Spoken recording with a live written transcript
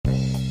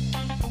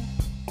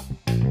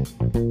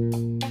Hi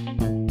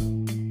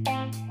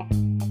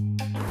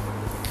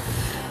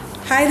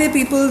there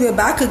people, we're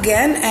back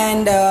again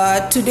and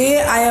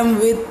today I am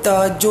with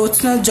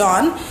Jyotsna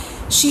John.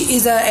 She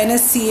is a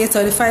NSCA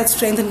certified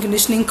strength and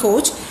conditioning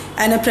coach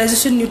and a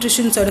precision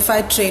nutrition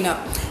certified trainer.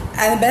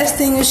 And the best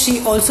thing is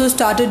she also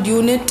started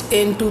unit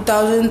in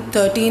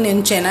 2013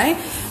 in Chennai.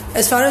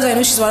 As far as I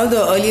know, she's one of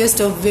the earliest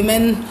of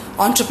women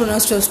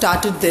entrepreneurs to have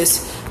started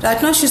this.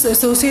 Right now she's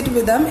associated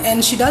with them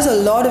and she does a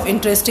lot of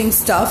interesting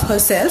stuff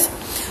herself.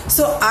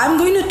 So I'm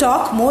going to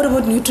talk more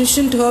about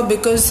nutrition to her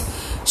because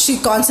she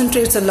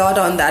concentrates a lot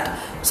on that.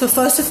 So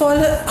first of all,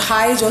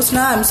 hi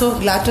Jyotsna, I'm so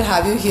glad to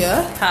have you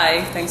here.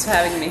 Hi, thanks for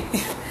having me.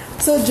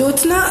 So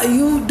Jyotsna,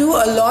 you do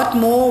a lot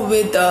more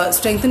with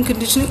strength and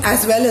conditioning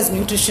as well as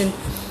nutrition.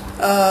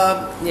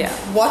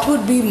 What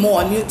would be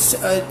more,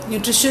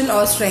 nutrition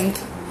or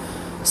strength?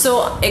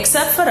 So,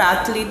 except for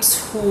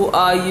athletes who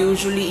are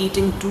usually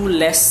eating too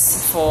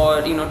less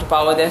for, to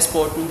power their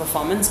sport and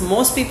performance,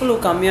 most people who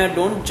come here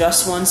don't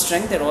just want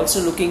strength, they're also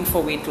looking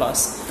for weight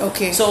loss.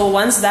 Okay. So,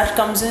 once that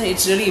comes in,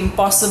 it's really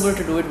impossible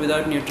to do it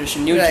without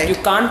nutrition. You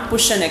can't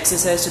push an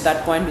exercise to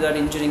that point without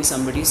injuring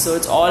somebody. So,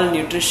 it's all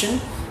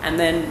nutrition and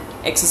then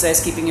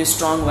exercise keeping you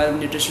strong while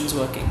nutrition's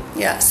working.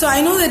 Yeah. So,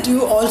 I know that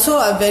you also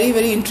are very,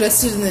 very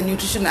interested in the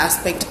nutrition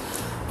aspect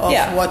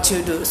of what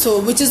you do.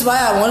 So, which is why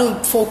I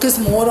want to focus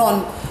more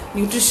on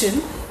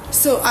nutrition.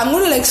 So, I'm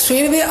going to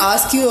straight away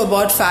ask you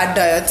about fad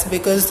diets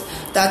because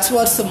that's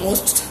what's the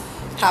most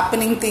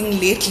happening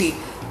thing lately.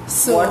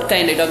 So, what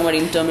kind? Are you talking about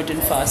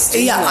intermittent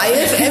fasting? Yeah,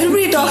 IF.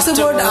 Everybody talks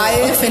about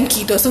IF and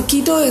keto. So,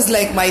 keto is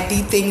like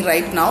the thing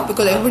right now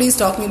because everybody is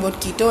talking about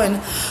keto and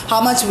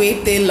how much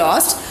weight they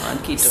lost on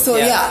keto. So,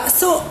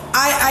 So,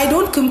 I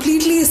don't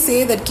completely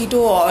say that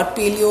keto or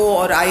paleo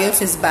or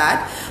IF is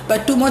bad,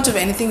 but too much of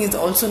anything is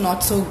also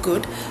not so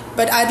good.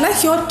 But I'd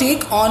like your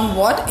take on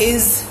what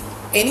is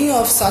any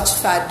of such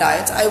fad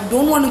diets. I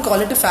don't want to call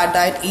it a fad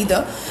diet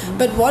either,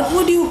 but what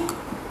would you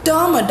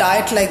term a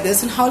diet like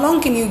this and how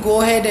long can you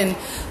go ahead and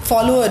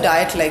follow a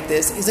diet like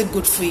this? Is it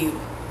good for you?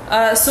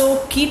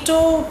 So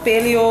keto,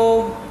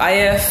 paleo,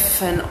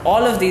 IF and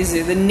all of these,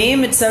 the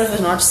name itself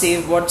is not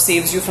what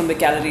saves you from the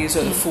calories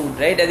or the food,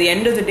 right? At the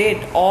end of the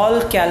day,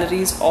 all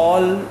calories,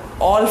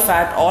 all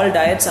fat, all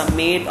diets are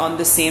made on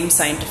the same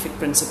scientific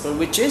principle,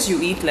 which is you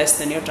eat less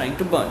than you're trying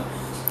to burn.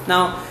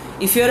 Now,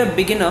 if you're a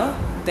beginner,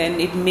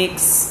 then it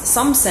makes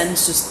some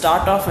sense to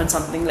start off on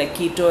something like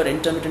keto or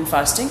intermittent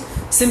fasting,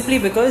 simply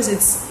because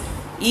it's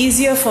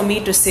easier for me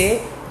to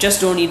say just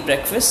don't eat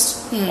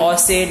breakfast or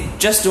say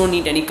just don't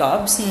eat any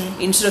carbs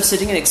instead of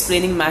sitting and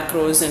explaining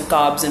macros and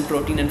carbs and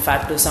protein and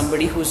fat to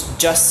somebody who's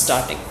just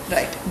starting.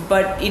 Right.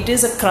 But it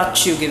is a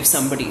crutch you give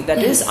somebody. That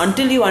is,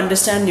 until you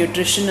understand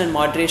nutrition and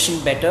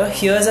moderation better,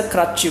 here's a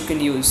crutch you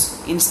can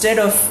use. Instead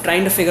of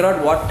trying to figure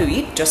out what to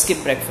eat, just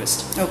skip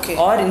breakfast. Okay.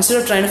 Or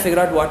instead of trying to figure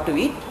out what to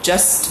eat,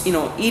 just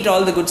eat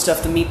all the good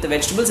stuff, the meat, the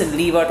vegetables, and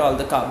leave out all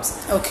the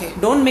carbs. Okay.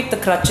 Don't make the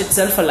crutch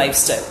itself a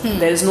lifestyle.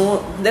 There's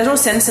no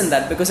sense in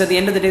that because at the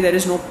end of the day there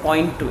is no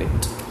point to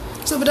it.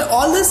 So, but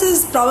all this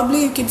is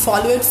probably you can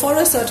follow it for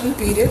a certain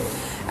period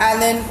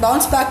and then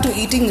bounce back to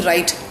eating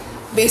right,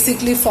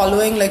 basically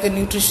following like a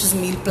nutritious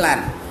meal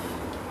plan.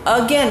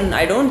 Again,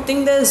 I don't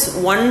think there's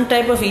one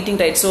type of eating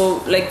right.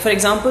 So, like for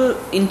example,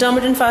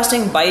 intermittent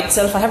fasting by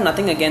itself, I have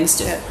nothing against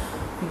it,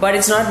 but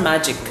it's not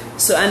magic.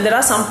 So, and there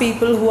are some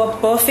people who are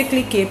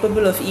perfectly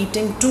capable of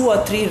eating 2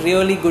 or 3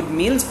 really good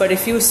meals, but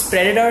if you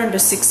spread it out into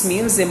 6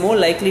 meals, they're more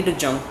likely to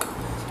junk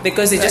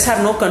because they just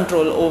have no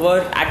control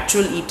over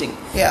actual eating.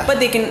 Yeah. But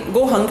they can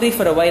go hungry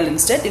for a while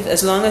instead,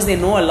 as long as they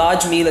know a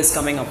large meal is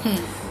coming up.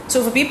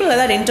 So, for people like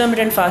that,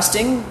 intermittent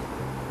fasting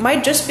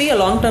might just be a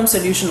long-term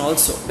solution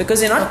also because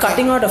they're not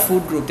cutting out a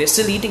food group. They're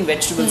still eating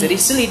vegetables. They're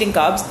still eating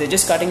carbs. They're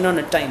just cutting down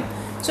at time.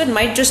 So, it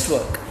might just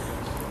work.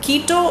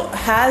 Keto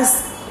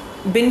has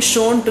been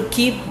shown to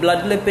keep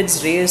blood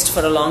lipids raised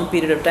for a long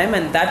period of time,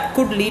 and that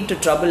could lead to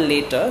trouble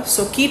later.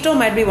 So keto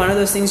might be one of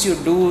those things you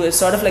do. It's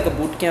sort of like a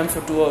boot camp for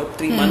 2 or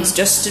 3 months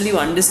just till you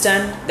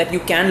understand that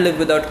you can live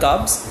without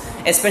carbs,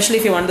 especially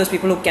if you're one of those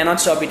people who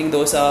cannot stop eating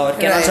dosa or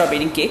cannot stop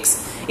eating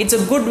cakes. It's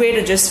a good way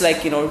to just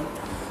sort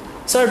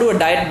of do a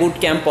diet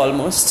boot camp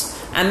almost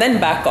and then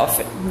back off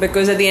it,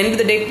 because at the end of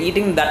the day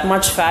eating that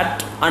much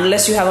fat,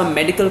 unless you have a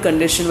medical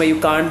condition where you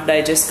can't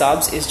digest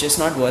carbs, is just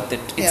not worth it.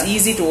 It's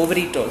easy to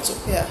overeat also.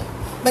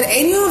 But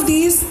any of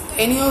these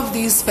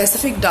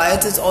specific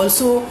diets is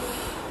also,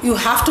 you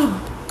have to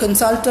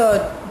consult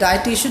a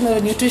dietitian or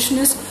a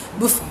nutritionist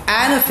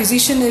and a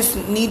physician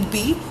if need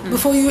be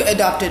before you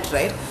adopt it,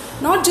 right?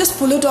 Not just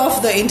pull it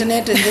off the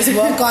internet and just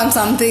work on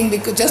something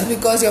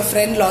because your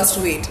friend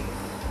lost weight.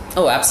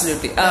 Oh,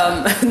 absolutely.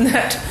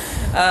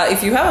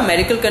 If you have a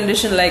medical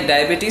condition like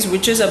diabetes,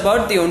 which is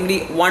about the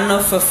only one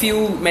of a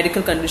few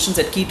medical conditions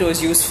that keto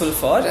is useful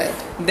for,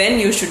 then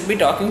you should be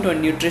talking to a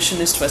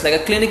nutritionist first, like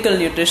a clinical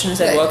nutritionist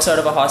that works out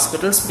of a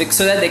hospital,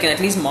 so that they can at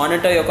least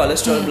monitor your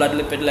cholesterol, blood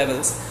lipid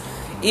levels.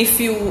 If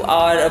you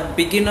are a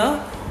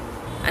beginner,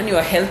 and you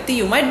are healthy,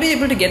 you might be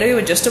able to get away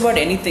with just about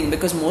anything,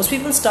 because most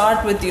people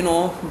start with,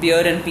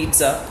 beer and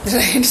pizza.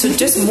 Right. So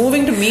just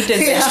moving to meat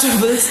and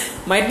vegetables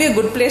might be a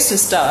good place to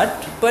start,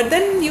 but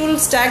then you will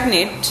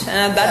stagnate,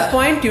 and at that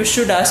point you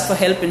should ask for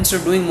help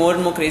instead of doing more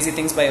and more crazy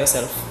things by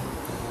yourself.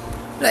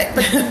 Right,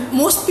 but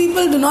most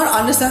people do not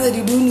understand that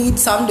you do need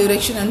some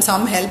direction and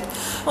some help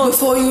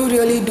before you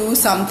really do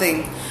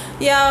something.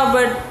 Yeah,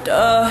 but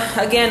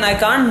again, I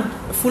can't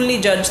fully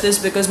judge this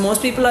because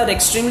most people are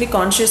extremely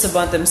conscious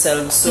about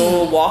themselves.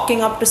 So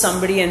walking up to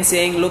somebody and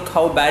saying, look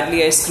how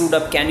badly I screwed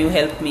up, can you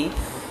help me,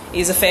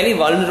 is a fairly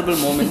vulnerable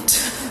moment.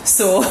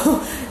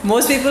 So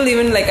most people,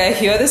 even like I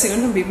hear this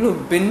even from people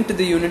who've been to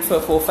the unit for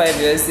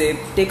 4-5 years, they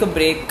take a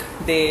break,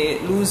 they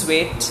lose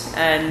weight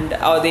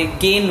or they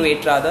gain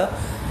weight rather,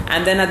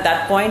 and then at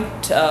that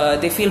point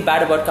they feel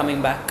bad about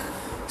coming back.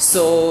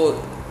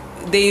 So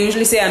they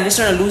usually say, I'm just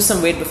trying to lose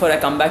some weight before I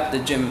come back to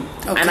the gym.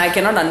 Okay. And I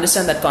cannot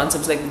understand that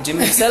concept. Like the gym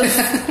itself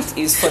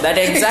is for that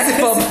exact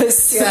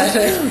purpose.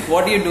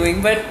 What are you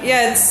doing? But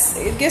yeah,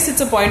 I guess it's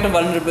a point of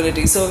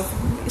vulnerability. So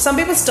some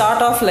people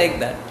start off like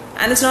that.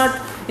 And it's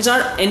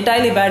not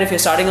entirely bad if you're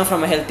starting off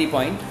from a healthy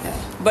point. Yeah.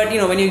 But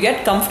when you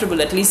get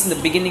comfortable, at least in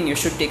the beginning, you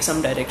should take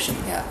some direction.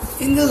 Yeah.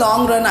 In the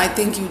long run, I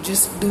think you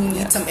just do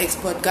need some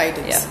expert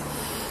guidance.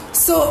 Yeah.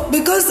 So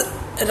because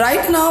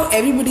right now,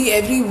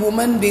 every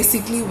woman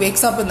basically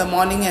wakes up in the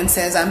morning and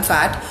says, I'm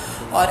fat,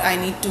 or I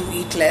need to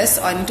eat less,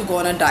 or I need to go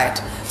on a diet.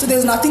 So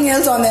there's nothing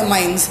else on their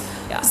minds.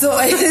 Yeah. So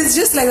it's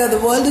just like that. The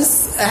world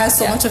has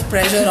so much of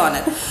pressure on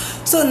it.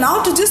 So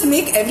now to just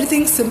make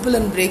everything simple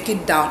and break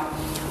it down,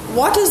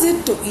 what is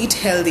it to eat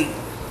healthy?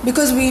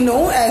 Because we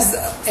know, as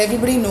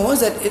everybody knows,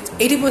 that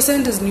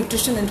 80% is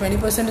nutrition and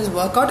 20% is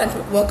workout,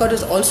 and workout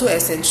is also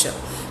essential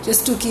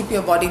just to keep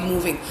your body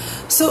moving.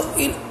 So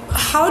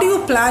how do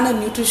you plan a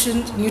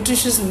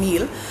nutritious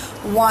meal?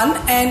 One,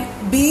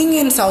 and being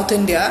in South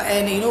India,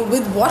 and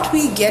with what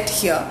we get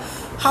here,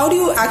 how do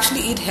you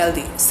actually eat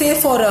healthy? Say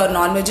for a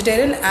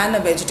non-vegetarian and a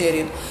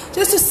vegetarian,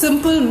 just a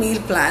simple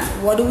meal plan.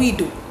 What do we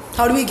do?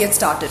 How do we get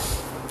started?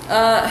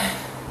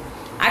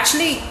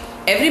 Actually,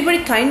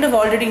 everybody kind of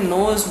already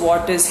knows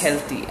what is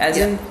healthy. As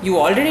in, you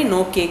already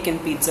know cake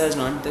and pizza is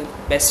not the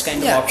best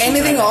kind of option.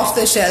 Anything off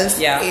the shelf,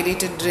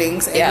 aerated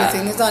drinks,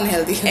 everything is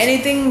unhealthy.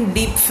 Anything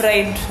deep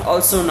fried,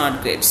 also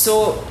not great.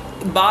 So,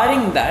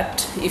 barring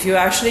that, if you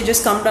actually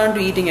just come down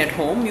to eating at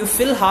home, you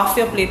fill half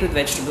your plate with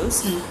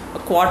vegetables, a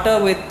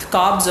quarter with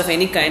carbs of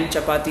any kind,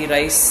 chapati,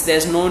 rice,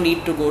 there's no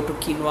need to go to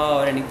quinoa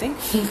or anything,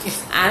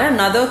 and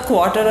another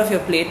quarter of your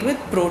plate with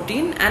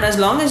protein. And as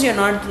long as you're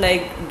not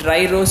like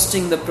dry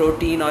roasting the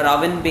protein or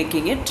oven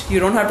baking it, you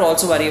don't have to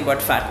also worry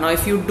about fat. Now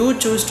if you do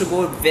choose to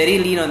go very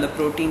lean on the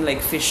protein,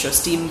 like fish or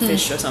steamed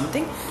fish or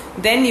something,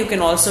 then you can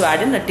also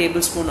add in a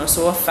tablespoon or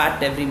so of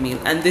fat every meal.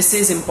 And this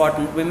is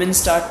important. Women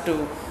start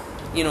to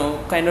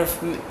kind of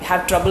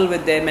have trouble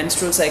with their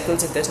menstrual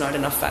cycles if there's not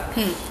enough fat.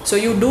 So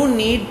you do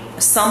need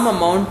some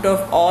amount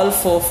of all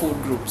 4 food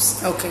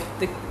groups. Okay.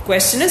 The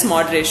question is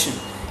moderation.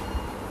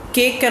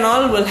 Cake and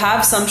all will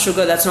have some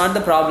sugar, that's not the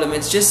problem.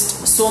 It's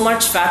just so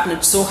much fat and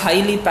it's so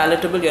highly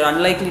palatable, you're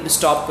unlikely to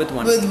stop with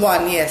one. With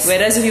one, yes.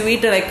 Whereas if you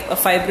eat a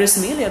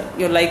fibrous meal,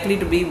 you're likely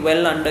to be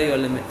well under your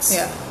limits.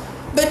 Yeah.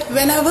 But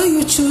whenever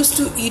you choose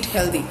to eat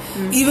healthy,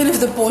 even if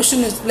the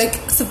portion is, like,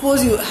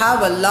 suppose you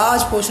have a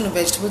large portion of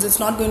vegetables, it's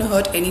not going to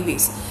hurt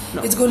anyways.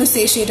 No. It's going to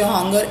satiate your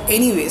hunger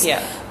anyways.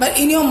 Yeah. But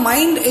in your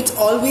mind, it's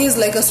always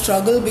like a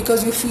struggle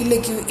because you feel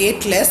like you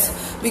ate less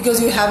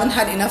because you haven't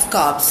had enough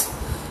carbs.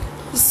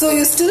 So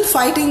you're still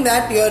fighting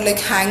that, you're like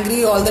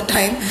hangry all the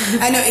time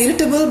and you're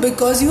irritable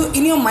because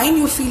in your mind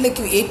you feel like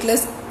you ate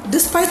less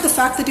despite the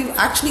fact that you've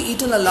actually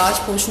eaten a large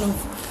portion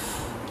of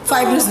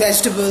fibrous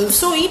vegetables.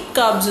 So eat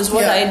carbs is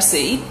what I'd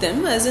say. Eat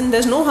them, as in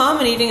there's no harm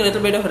in eating a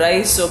little bit of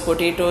rice or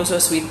potatoes or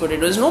sweet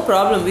potatoes. No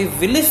problem. We've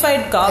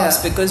vilified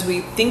carbs because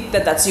we think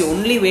that that's the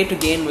only way to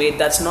gain weight.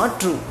 That's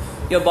not true.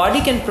 Your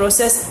body can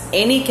process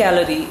any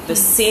calorie the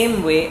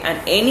same way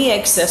and any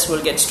excess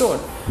will get stored.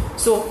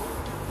 So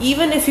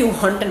even if you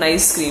want an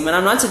ice cream, and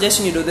I'm not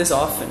suggesting you do this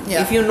often,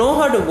 if you know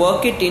how to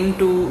work it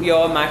into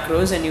your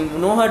macros and you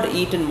know how to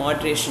eat in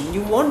moderation,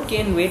 you won't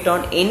gain weight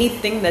on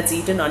anything that's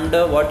eaten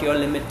under what your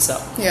limits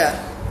are.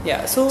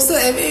 Yeah. So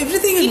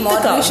everything in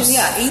moderation.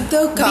 Eat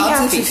the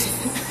carbs.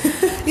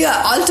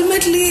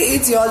 Ultimately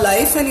it's your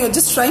life and you're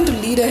just trying to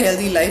lead a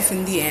healthy life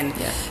in the end.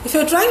 If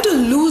you're trying to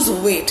lose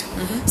weight,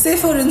 say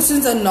for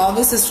instance a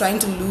novice is trying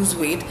to lose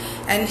weight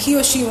and he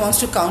or she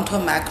wants to count her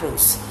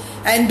macros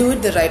and do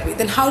it the right way,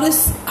 then how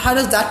does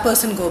that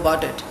person go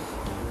about it?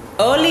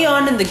 Early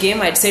on in the game,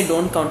 I'd say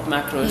don't count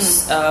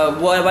macros.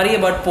 Worry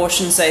about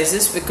portion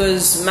sizes,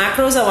 because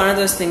macros are one of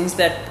those things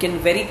that can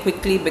very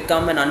quickly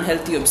become an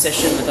unhealthy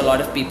obsession with a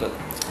lot of people.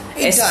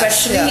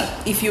 Especially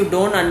if you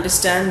don't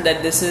understand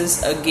that this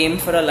is a game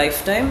for a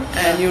lifetime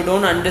and you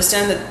don't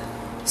understand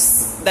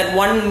that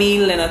one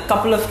meal and a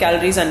couple of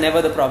calories are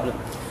never the problem.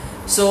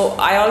 So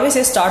I always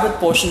say start with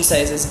portion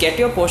sizes. Get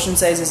your portion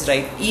sizes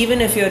right. Even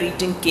if you're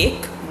eating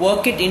cake,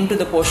 work it into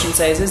the portion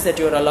sizes that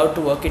you're allowed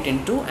to work it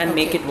into and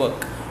make it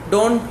work.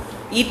 Don't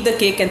eat the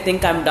cake and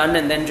think I'm done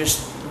and then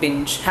just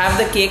binge. Have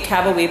the cake,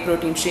 have a whey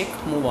protein shake,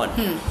 move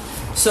on.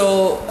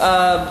 So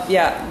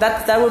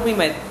that would be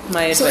my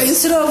advice. So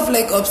instead of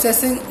like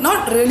obsessing,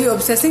 not really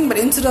obsessing, but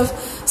instead of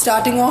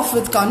starting off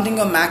with counting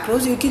your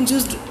macros, you can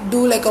just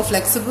do like a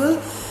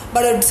flexible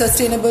but a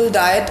sustainable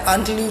diet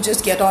until you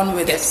just get on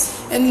with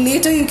it. And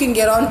later you can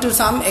get on to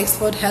some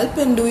expert help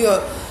and do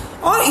your,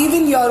 or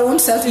even your own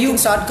self, you can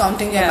start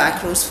counting your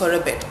macros for a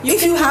bit.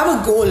 If you have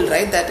a goal,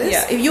 right, that is.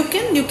 Yeah, if you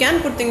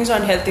can put things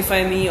on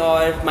Healthify Me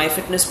or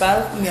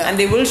MyFitnessPal, and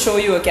they will show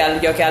you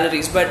your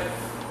calories, but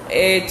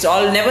it's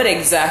all never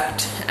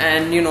exact.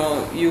 And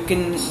you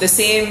can, the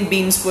same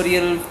beans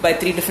puriyal by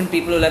 3 different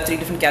people will have 3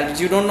 different calories.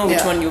 You don't know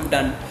which one you've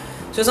done.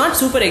 So it's not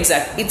super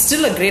exact. It's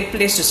still a great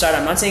place to start.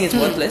 I'm not saying it's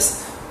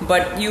worthless,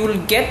 but you will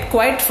get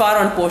quite far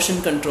on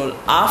portion control.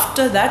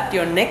 After that,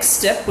 your next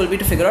step will be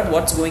to figure out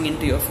what's going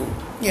into your food.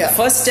 Yeah. The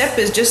first step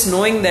is just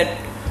knowing that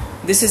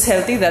this is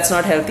healthy, that's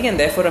not healthy, and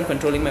therefore I'm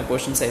controlling my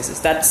portion sizes.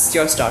 That's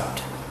your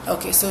start.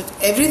 Okay, so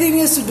everything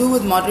is to do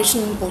with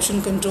moderation and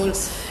portion control.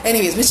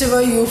 Anyways,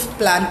 whichever you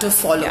plan to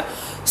follow. Yeah.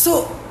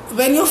 So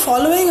when you're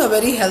following a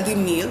very healthy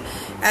meal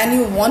and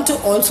you want to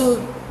also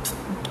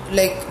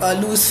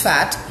lose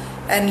fat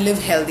and live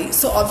healthy,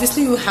 so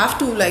obviously you have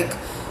to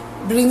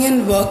bring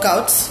in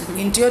workouts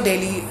into your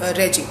daily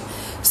regime.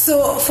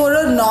 So for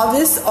a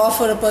novice or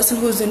for a person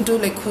who's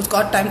who's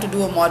got time to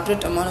do a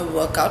moderate amount of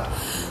workout,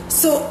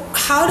 so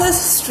how does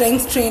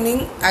strength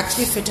training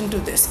actually fit into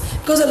this?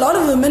 Because a lot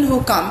of women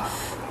who come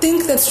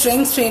think that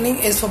strength training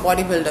is for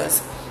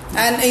bodybuilders,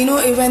 and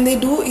when they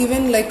do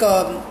even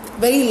a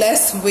very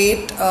less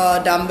weight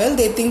dumbbell,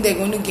 they think they're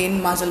going to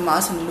gain muscle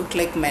mass and look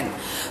like men.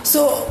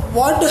 So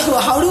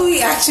how do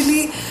we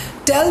actually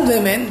tell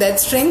women that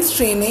strength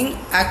training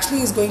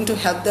actually is going to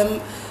help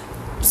them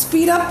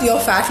speed up your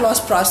fat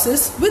loss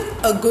process with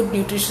a good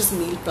nutritious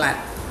meal plan?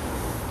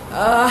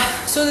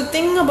 So the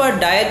thing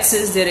about diets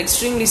is they're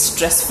extremely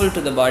stressful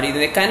to the body.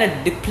 They kind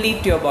of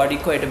deplete your body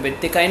quite a bit.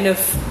 They kind of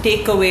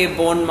take away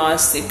bone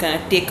mass. They kind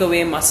of take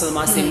away muscle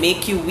mass. They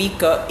make you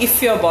weaker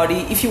if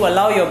you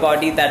allow your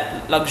body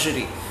that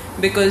luxury.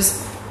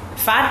 Because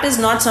fat is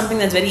not something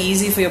that's very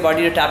easy for your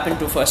body to tap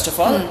into, first of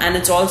all. And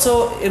it's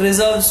also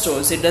reserve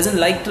stores. It doesn't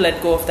like to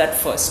let go of that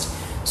first.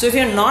 So if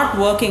you're not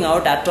working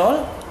out at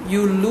all,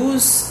 you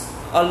lose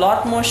a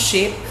lot more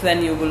shape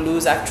than you will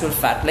lose actual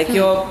fat.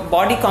 Your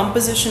body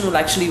composition will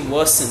actually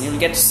worsen. You'll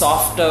get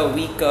softer,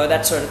 weaker,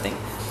 that sort of thing.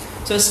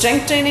 So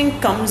strength training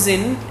comes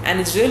in,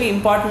 and it's really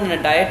important in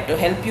a diet to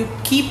help you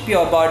keep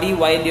your body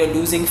while you're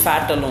losing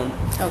fat alone.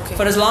 Okay.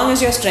 For as long as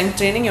you're strength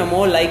training, you're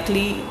more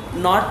likely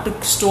not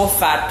to store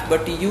fat,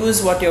 but to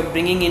use what you're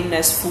bringing in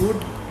as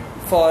food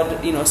for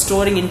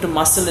storing into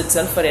muscle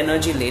itself for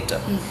energy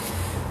later.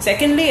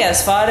 Secondly,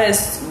 as far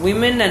as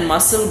women and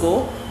muscle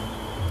go,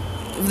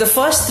 the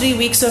first 3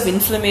 weeks of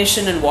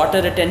inflammation and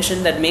water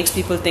retention that makes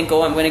people think,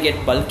 I'm going to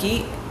get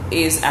bulky,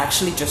 is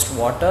actually just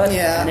water.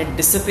 Yeah. And it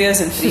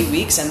disappears in 3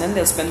 weeks, and then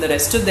they'll spend the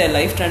rest of their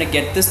life trying to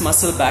get this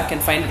muscle back and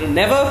find it'll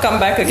never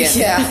come back again.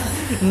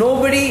 Yeah.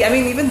 Nobody,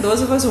 even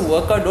those of us who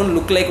work out don't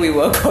look like we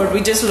work out.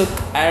 We just look,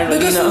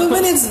 because for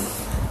women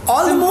it's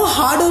all the more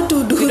harder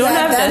to do that. We don't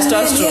have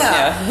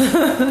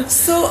testosterone.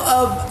 So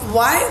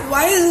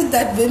why is it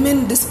that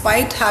women,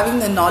 despite having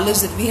the knowledge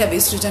that we have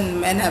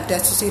estrogen, men have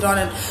testosterone,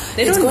 and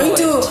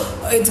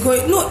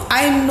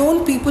I've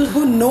known people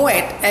who know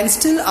it and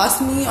still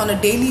ask me on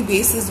a daily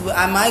basis,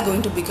 am I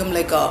going to become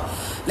like a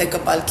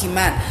bulky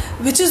man?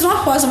 Which is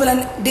not possible.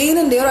 And day in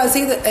and day out, I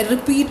say that I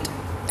repeat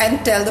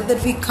and tell them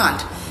that we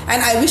can't.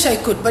 And I wish I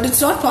could, but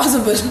it's not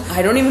possible.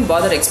 I don't even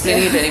bother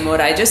explaining it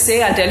anymore. I just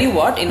say, I'll tell you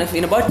what, in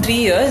about 3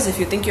 years, if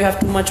you think you have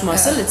too much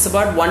muscle, it's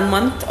about 1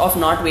 month of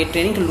not weight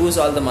training to lose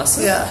all the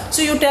muscle. Yeah.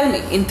 So you tell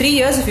me, in 3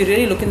 years, if you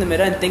really look in the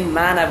mirror and think,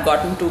 man, I've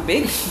gotten too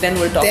big, then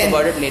we'll talk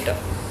about it later.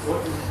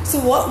 So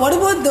what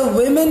about the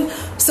women?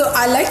 So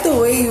I like the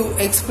way you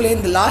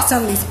explained the last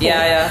time we spoke.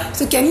 Yeah.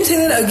 So can you say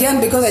that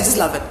again, because I just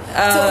love it.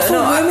 So for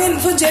women,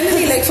 for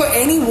generally for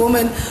any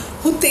woman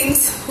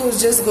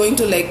who's just going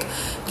to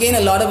gain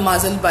a lot of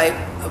muscle by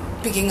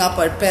picking up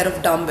a pair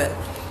of dumbbell.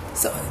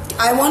 So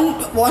I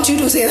want you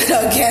to say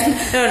that again.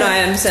 No, I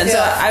understand.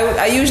 Yeah. So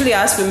I usually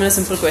ask women a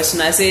simple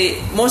question. I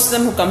say, most of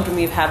them who come to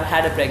me have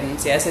had a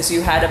pregnancy. I say, so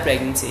you had a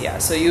pregnancy, yeah.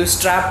 So you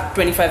strapped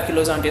 25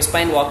 kilos onto your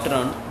spine, walked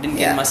around, didn't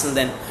gain muscle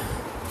then.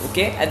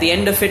 Okay, at the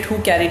end of it, who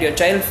carried your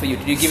child for you?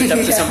 Did you give it up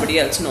to somebody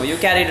else? No, you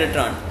carried it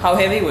around. How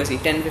heavy was he?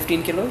 10,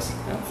 15 kilos?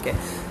 Okay.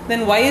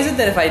 Then why is it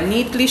that if I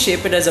neatly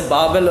shape it as a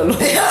barbell alone,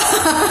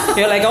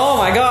 you're like, oh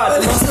my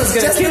god, the muscle's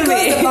going to kill me. Just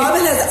because the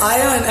barbell has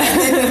iron,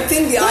 and then you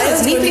think the iron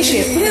is neatly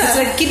shaped. Yeah. It's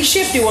like kid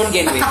shaped, you won't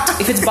gain weight.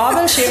 If it's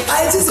barbell shaped,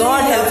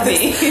 God help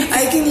me.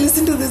 I can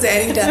listen to this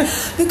anytime.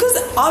 Because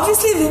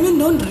obviously women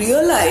don't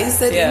realize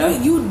that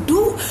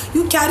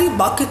you carry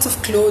buckets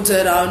of clothes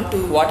around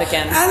to water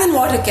can. And then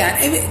water can,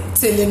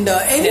 cylinder,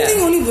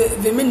 everything. Only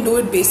women do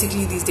it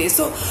basically these days.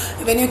 So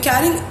when you're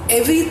carrying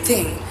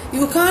everything,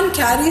 you can't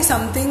carry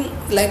something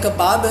like a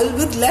barbell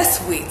with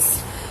less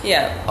weights.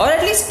 Yeah, or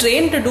at least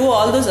train to do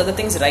all those other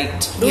things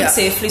right. Do it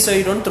safely so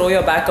you don't throw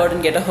your back out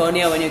and get a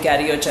hernia when you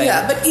carry your child.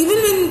 Yeah, but even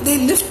when they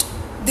lift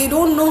they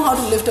don't know how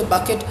to lift a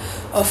bucket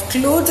of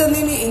clothes and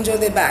they may injure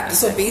their back.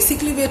 Exactly. So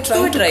basically we are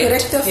trying to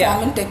correct their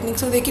form and technique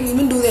so they can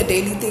even do their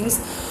daily things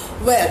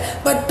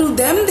well. But to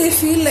them they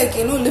feel like,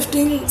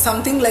 lifting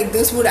something like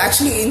this would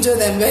actually injure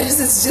them, whereas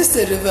it's just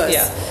the reverse.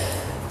 Yeah.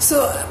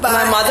 So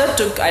my mother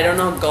took, I don't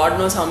know, God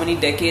knows how many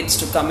decades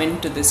to come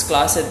into this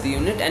class at the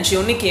unit, and she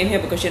only came here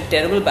because she had a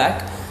terrible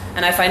back,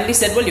 and I finally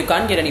said, well, you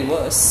can't get any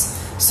worse.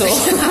 So,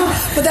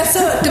 but that's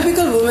a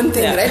typical woman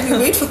thing, right? We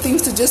wait for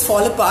things to just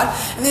fall apart,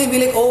 and then we'll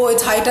be like, oh,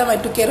 it's high time I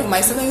took care of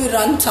myself, and we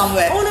run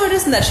somewhere. Oh no, it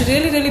isn't that. She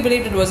really, really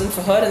believed it wasn't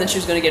for her, and then she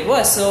was going to get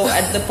worse. So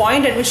at the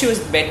point at which she was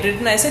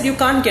bedridden, I said, you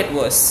can't get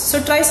worse.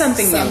 So try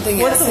something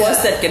new. What's the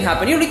worst that can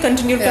happen? You'll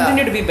continue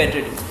to be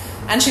bedridden.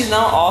 And she's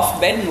now off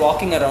bed and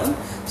walking around.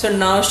 So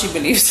now she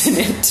believes in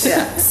it.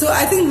 Yeah. So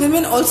I think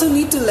women also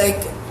need to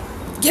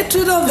get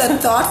rid of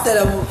that thought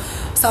that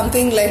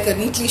something like a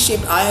neatly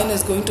shaped iron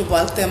is going to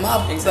bulk them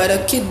up, but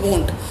a kid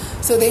won't.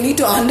 So they need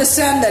to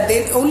understand that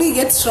they only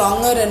get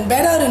stronger and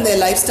better in their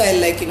lifestyle,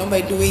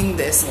 by doing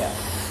this. Yeah.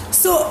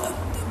 So,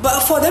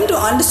 but for them to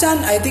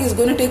understand, I think it's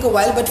going to take a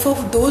while. But for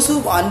those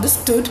who've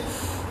understood,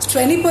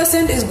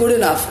 20% is good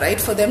enough, right?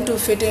 For them to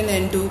fit in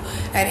and do,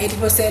 and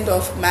 80%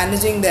 of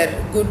managing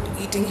their good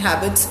eating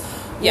habits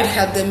would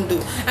help them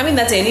do. I mean,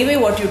 that's anyway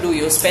what you do.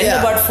 You spend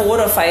about 4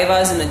 or 5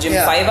 hours in the gym.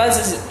 5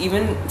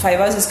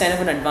 hours is kind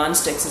of an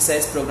advanced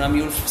exercise program.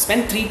 You'll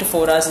spend 3 to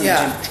 4 hours in the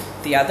gym.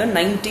 The other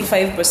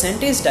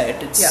 95% is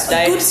diet. It's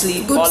diet, good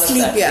sleep, good all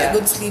sleep, of that.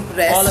 Good sleep,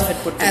 rest. All of it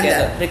put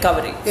together.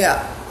 Recovery.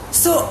 Yeah.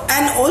 So,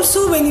 and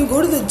also when you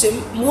go to the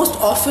gym, most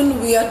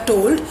often we are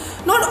told,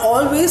 not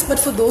always, but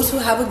for those who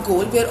have a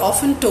goal, we are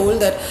often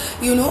told that,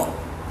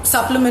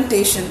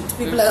 supplementation.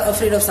 People are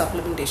afraid of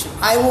supplementation.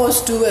 I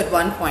was too at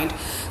one point.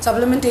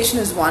 Supplementation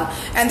is one.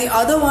 And the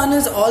other one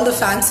is all the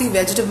fancy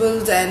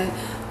vegetables and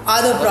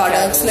other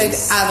products like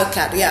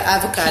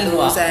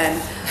avocados and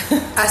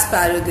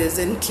asparagus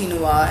and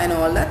quinoa and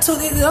all that. So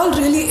they're all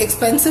really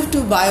expensive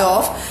to buy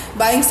off.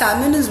 Buying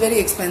salmon is very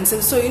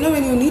expensive. So,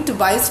 when you need to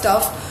buy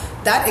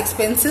stuff that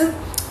expensive,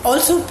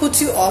 also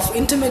puts you off.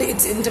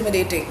 It's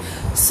intimidating.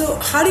 So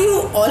how do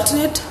you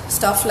alternate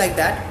stuff like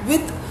that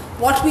with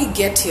what we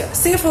get here?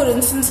 Say for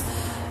instance,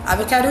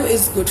 avocado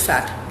is good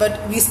fat,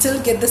 but we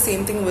still get the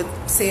same thing with,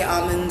 say,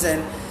 almonds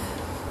and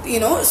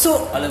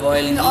so olive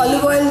oil,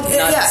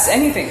 nuts,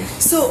 anything.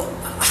 So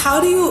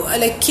how do you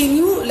can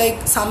you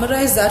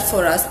summarize that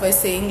for us by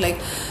saying,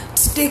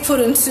 take for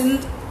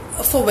instance,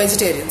 for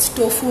vegetarians,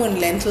 tofu and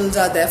lentils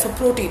are there for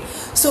protein.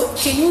 So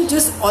can you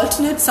just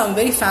alternate some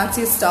very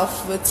fancy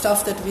stuff with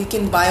stuff that we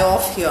can buy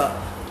off here?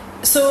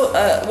 So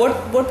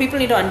what people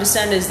need to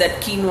understand is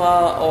that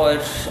quinoa or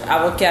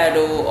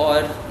avocado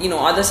or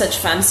other such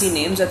fancy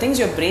names are things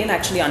your brain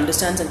actually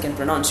understands and can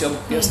pronounce.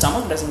 Your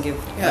stomach doesn't give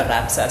a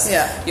rat's ass.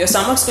 Your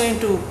stomach's going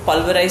to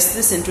pulverize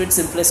this into its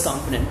simplest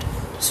component.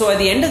 So at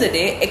the end of the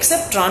day,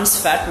 except trans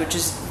fat, which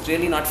is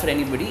really not for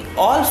anybody,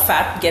 all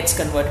fat gets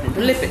converted into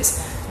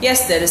lipids.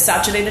 Yes, there is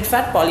saturated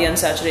fat,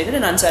 polyunsaturated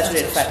and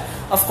unsaturated fat,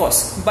 of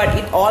course, but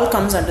it all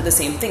comes under the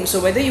same thing. So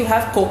whether you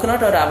have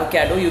coconut or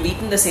avocado, you've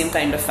eaten the same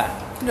kind of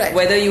fat. Right.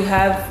 Whether you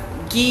have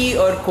ghee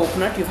or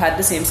coconut, you've had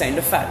the same kind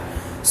of fat.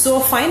 So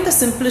find the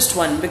simplest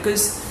one,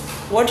 because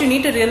what you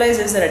need to realize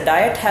is that a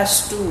diet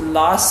has to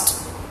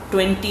last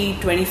 20,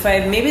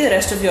 25, maybe the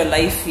rest of your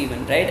life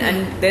even, right?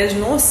 And there's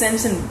no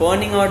sense in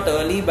burning out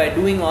early by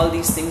doing all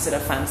these things that are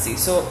fancy.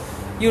 So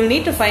you'll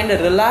need to find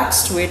a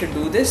relaxed way to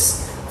do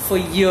this for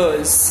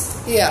years.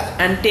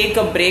 And take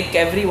a break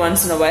every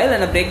once in a while.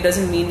 And a break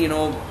doesn't mean,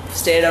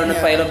 stare down a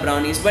pile of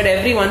brownies, but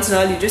every once in a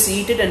while you just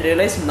eat it and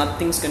realize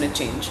nothing's going to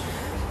change.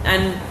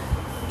 And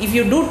if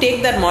you do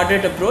take that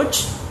moderate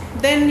approach,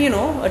 then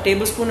a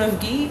tablespoon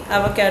of ghee,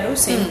 avocado,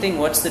 same thing.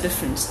 What's the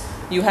difference?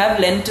 You have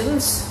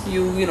lentils,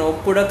 you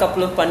put a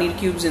couple of paneer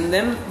cubes in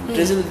them,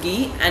 drizzle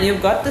ghee, and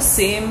you've got the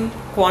same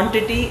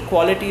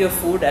quality of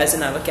food as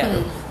an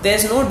avocado.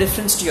 There's no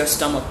difference to your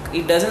stomach.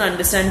 It doesn't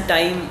understand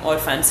time or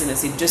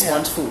fanciness. It just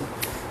wants food.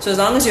 So as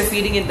long as you're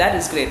feeding it, that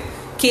is great.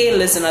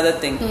 Kale is another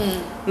thing.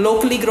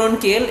 Locally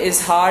grown kale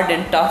is hard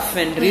and tough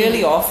and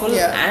really awful,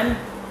 and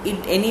it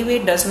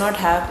anyway does not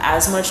have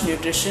as much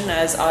nutrition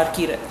as our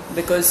kira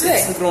because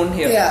it's grown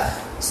here.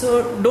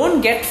 So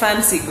don't get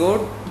fancy.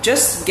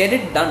 Just get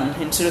it done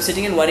instead of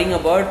sitting and worrying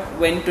about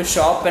when to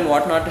shop and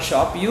what not to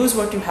shop. Use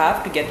what you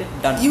have to get it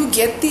done. You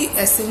get the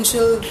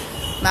essential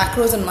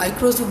macros and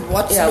micros with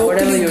what's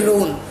locally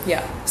grown.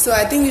 So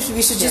I think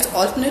we should just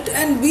alternate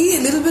and be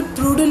a little bit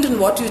prudent in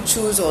what you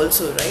choose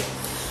also, right?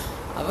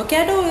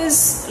 Avocado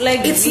is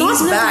it's not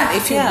bad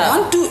if you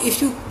want to.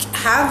 If you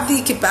have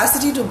the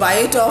capacity to buy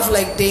it off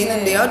day in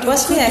and day out, you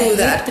could do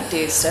that. I hate the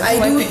taste.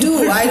 I do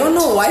too. I don't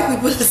know why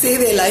people say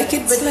they like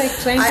it,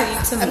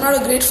 but I'm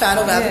not a great fan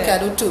of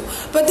avocado too.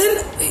 But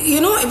then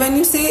when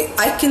you say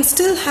I can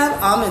still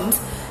have almonds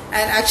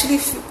and actually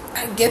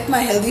get my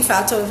healthy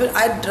fats out of it,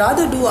 I'd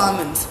rather do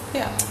almonds.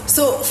 Yeah.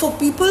 So for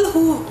people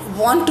who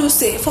want to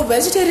say, for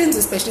vegetarians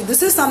especially,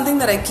 this is something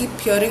that I keep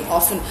hearing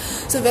often.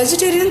 So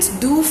vegetarians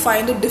do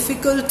find it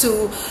difficult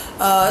to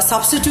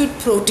substitute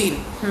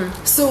protein.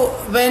 So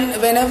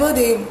whenever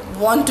they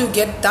want to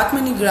get that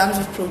many grams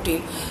of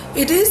protein,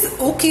 it is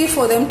okay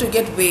for them to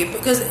get whey,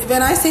 because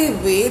when I say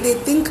whey, they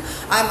think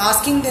I'm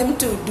asking them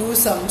to do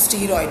some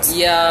steroids.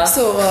 Yeah.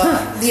 So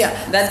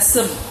yeah, that's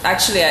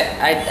actually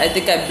I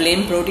think I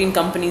blame protein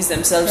companies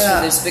themselves for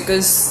this,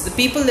 because the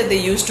people that they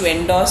use to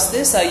endorse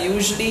this are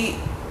usually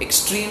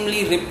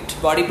extremely ripped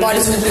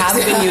bodybuilders who have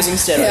been using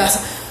steroids.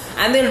 Yeah.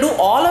 And they'll do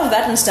all of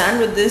that and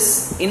stand with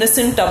this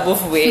innocent tub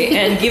of whey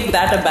and give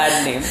that a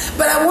bad name.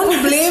 But I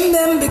won't blame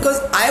them, because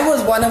I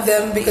was one of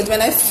them. Because when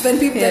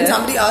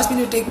somebody asked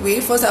me to take whey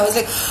first, I was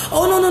like,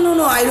 oh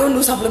no, I don't do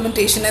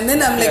supplementation. And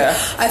then I'm like,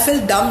 I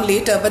felt dumb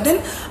later. But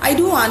then I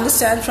do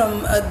understand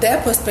from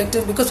their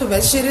perspective, because for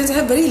vegetarians they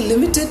have very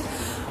limited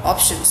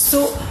options.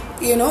 So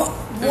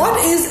what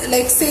is,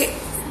 like, say,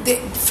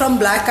 from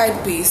black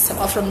eyed peas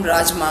or from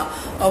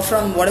rajma or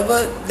from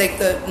whatever, like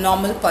the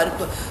normal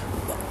pulp,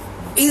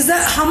 is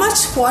that how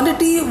much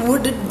quantity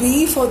would it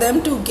be for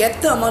them to get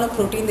the amount of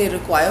protein they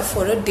require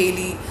for a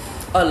daily?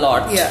 A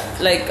lot. Yeah.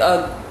 Like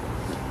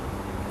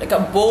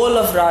a bowl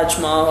of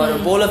rajma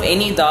or a bowl of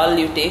any dal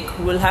you take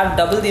will have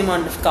double the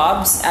amount of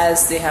carbs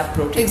as they have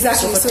protein.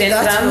 Exactly. So for 10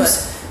 grams,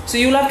 so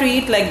you'll have to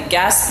eat like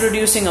gas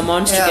producing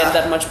amounts to get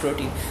that much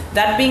protein.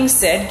 That being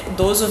said,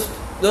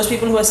 those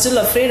people who are still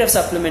afraid of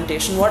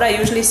supplementation, what I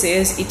usually say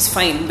is it's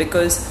fine,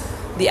 because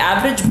the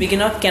average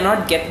beginner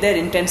cannot get their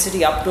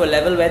intensity up to a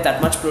level where that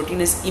much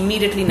protein is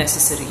immediately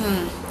necessary.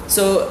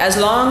 So as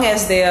long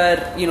as they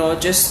are,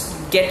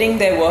 just getting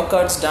their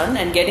workouts done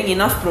and getting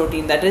enough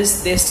protein, that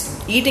is, they're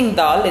eating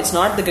dal, it's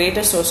not the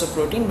greatest source of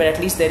protein, but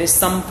at least there is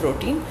some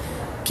protein,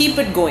 keep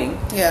it going.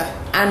 Yeah.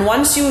 And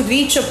once you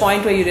reach a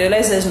point where you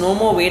realize there's no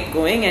more weight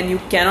going and you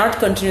cannot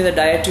continue the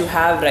diet you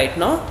have right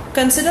now,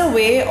 consider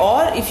whey,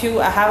 or if you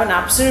have an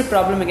absolute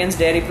problem against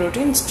dairy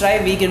proteins, try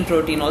vegan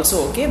protein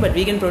also, okay? But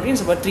vegan protein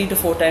is about 3 to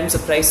 4 times the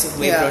price of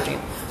whey protein.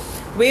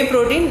 Whey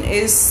protein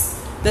is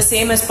the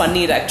same as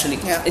paneer actually.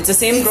 Yeah. It's the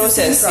same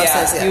process.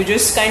 You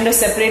just kind of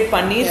separate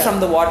paneer from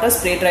the water,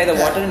 spray dry the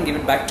water and give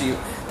it back to you.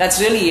 That's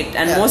really it.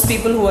 And most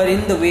people who are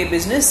in the whey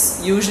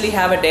business usually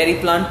have a dairy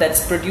plant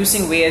that's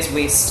producing whey as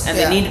waste, and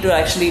they need to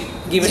actually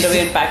give it away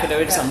and pack it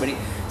away to somebody.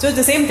 So it's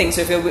the same thing.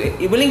 So if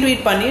you're willing to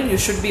eat paneer, you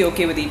should be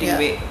okay with eating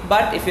whey.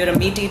 But if you're a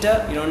meat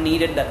eater, you don't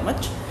need it that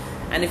much.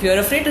 And if you're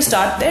afraid to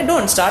start there,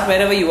 don't start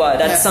wherever you are.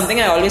 That's something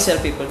I always tell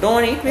people. Don't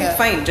want to eat whey?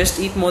 Fine, just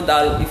eat more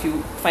dal. If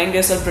you find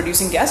yourself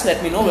producing gas,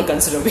 let me know. We'll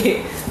consider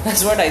whey.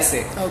 That's what I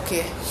say.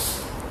 Okay.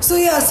 So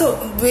so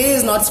whey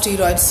is not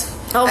steroids.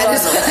 Oh,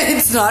 and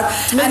it's not.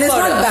 And it's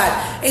powder. not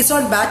bad. It's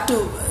not bad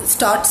to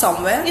start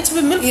somewhere. It's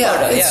with milk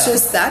powder. It's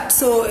just that.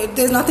 So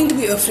there's nothing to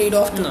be afraid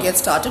of to get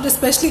started.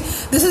 This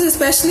is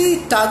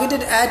especially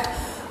targeted at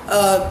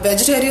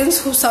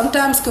vegetarians who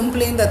sometimes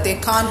complain that they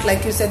can't,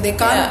 like you said, they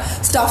can't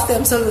stuff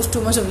themselves with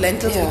too much of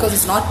lentils because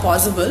it's not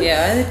possible.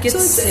 Yeah, and it gets,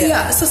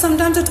 so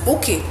sometimes it's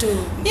okay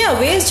to. Yeah,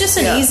 whey is just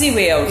an easy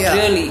way out,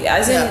 really.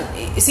 As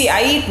in, see,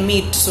 I eat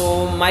meat,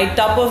 so my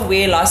tub of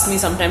whey lasts me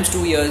sometimes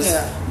 2 years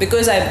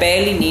because I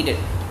barely need it.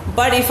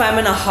 But if I'm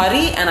in a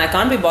hurry and I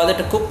can't be bothered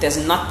to cook,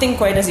 there's nothing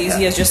quite as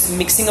easy as just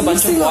mixing a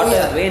bunch of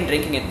water away and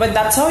drinking it. But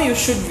that's how you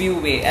should view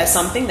whey, as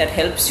something that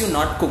helps you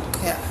not cook.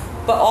 Yeah.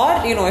 But,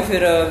 or, if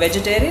you're a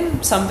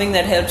vegetarian, something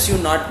that helps you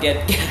not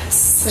get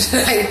gas.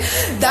 Right.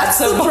 That's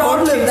the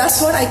problem.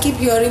 That's what I keep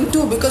hearing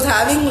too, because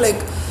having like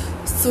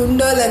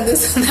sundal and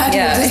this and that,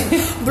 you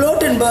just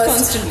bloat and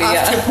burst constantly,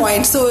 after a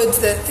point. So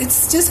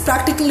it's just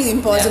practically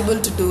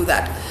impossible to do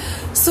that.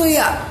 So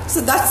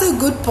so that's a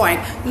good point.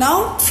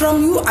 Now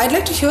from you, I'd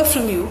like to hear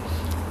from you,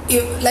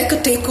 like a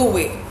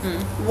takeaway.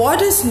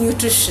 What is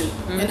nutrition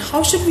and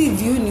how should we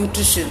view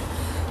nutrition?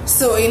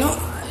 So,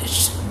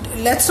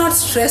 let's not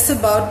stress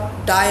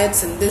about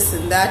diets and this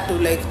and that to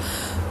like,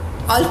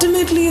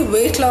 ultimately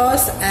weight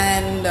loss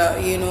and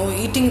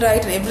eating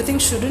right and everything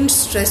shouldn't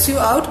stress you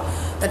out.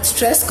 That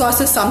stress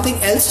causes something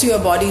else to your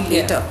body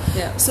later.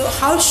 So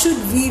how should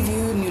we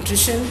view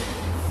nutrition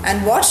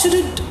and what should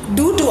it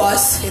do to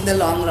us in the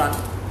long run?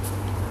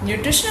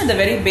 Nutrition at the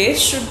very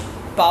base should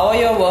power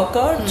your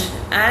workout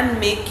and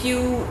make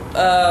you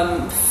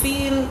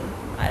feel,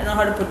 I don't know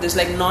how to put this,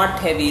 like not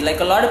heavy. Like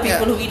a lot of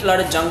people who eat a lot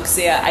of junk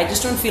say, I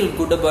just don't feel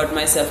good about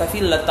myself. I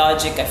feel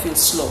lethargic. I feel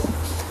slow.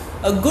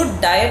 A good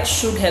diet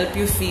should help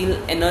you feel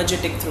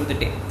energetic through the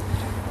day.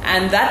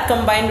 And that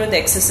combined with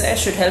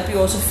exercise should help you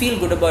also feel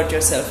good about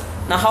yourself.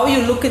 Now, how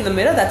you look in the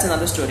mirror, that's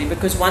another story.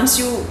 Because once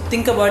you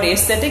think about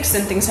aesthetics,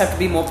 then things have to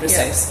be more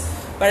precise.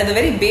 But at the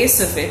very base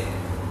of it,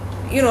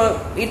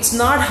 it's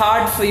not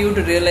hard for you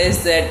to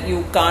realize that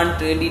you can't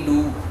really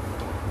do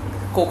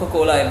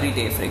Coca-Cola every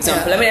day, for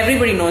example. I mean,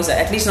 everybody knows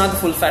that, at least not the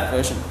full-fat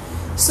version.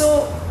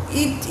 So,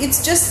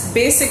 it's just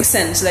basic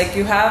sense. Like,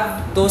 you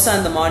have dosa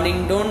in the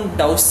morning, don't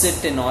douse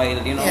it in oil,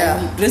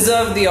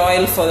 reserve the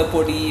oil for the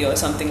podi or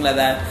something like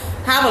that.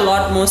 have a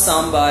lot more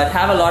sambar,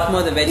 have a lot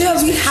more the veggies.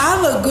 Yeah, we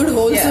have a good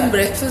wholesome Yeah.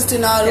 breakfast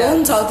in our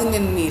own South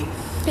Indian meal.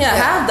 Yeah,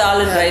 have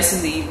dal and rice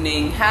in the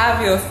evening,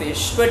 have your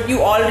fish, but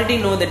you already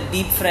know that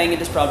deep frying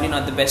it is probably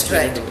not the best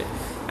way to do it.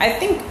 I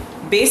think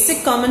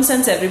basic common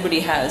sense everybody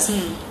has.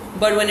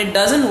 But when it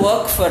doesn't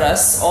work for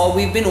us, or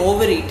we've been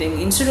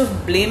overeating, instead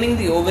of blaming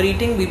the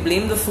overeating, we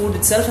blame the food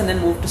itself and then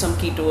move to some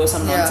keto or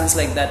some nonsense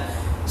like that.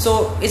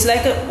 So it's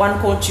like one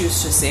coach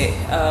used to say,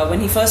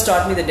 when he first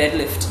taught me the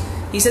deadlift,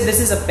 he said, this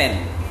is a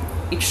pen.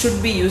 It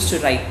should be used to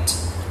write.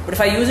 But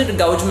if I use it to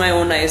gouge my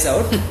own eyes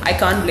out, I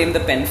can't blame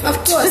the pen for it.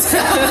 Of course.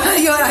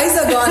 Your eyes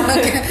are gone.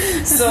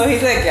 Okay. So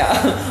he's like,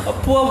 a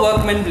poor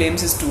workman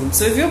blames his tool.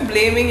 So if you're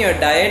blaming your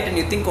diet and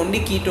you think only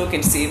keto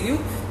can save you,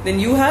 then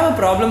you have a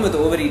problem with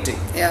overeating.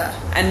 Yeah.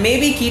 And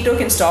maybe keto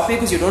can stop you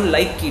because you don't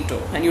like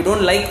keto and you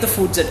don't like the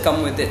foods that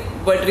come with it.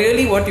 But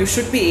really what you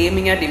should be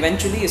aiming at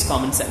eventually is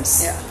common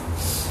sense. Yeah.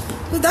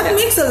 So that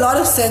makes a lot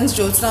of sense,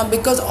 Jyotsna,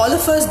 because all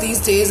of us these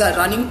days are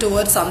running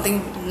towards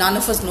something none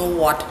of us know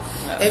what.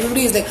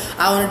 Everybody is like,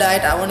 I want to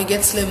diet, I want to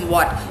get slim,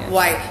 what?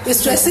 Why? You're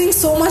stressing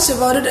so much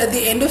about it, at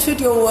the end of it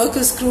your work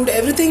is screwed,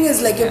 everything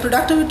is like, your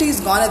productivity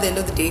is gone at the end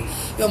of the day.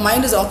 Your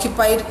mind is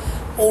occupied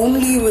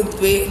only with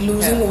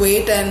losing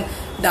weight and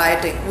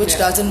dieting, which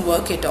doesn't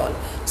work at all.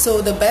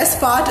 So the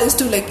best part is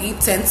to like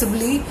eat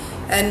sensibly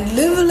and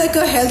live like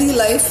a healthy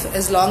life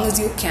as long as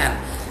you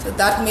can. So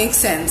that makes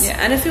sense. Yeah,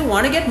 and if you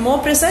want to get more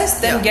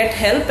precise, then get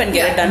help and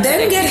get it done. Then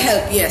correctly. get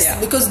help, yes. Yeah.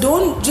 Because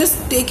don't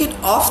just take it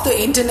off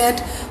the internet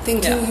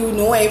thinking you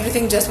know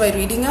everything just by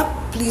reading up.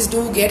 Please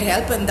do get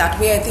help, and that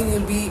way I think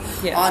you'll be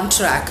on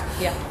track.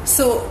 Yeah.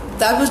 So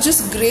that was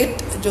just great,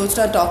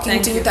 Jyotsna,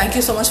 talking to you. Thank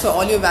you so much for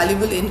all your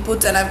valuable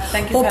inputs, and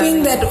I'm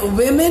hoping that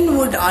women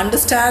would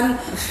understand,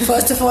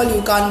 first of all,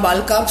 you can't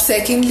bulk up.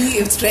 Secondly,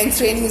 if strength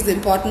training is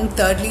important.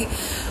 Thirdly,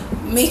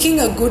 making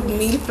a good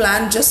meal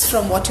plan just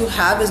from what you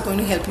have is going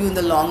to help you in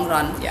the long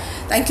run. Yeah.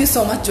 Thank you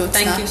so much, Jyotsna.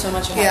 Thank you so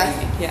much for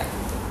having me. Yeah.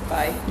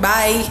 Bye.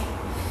 Bye.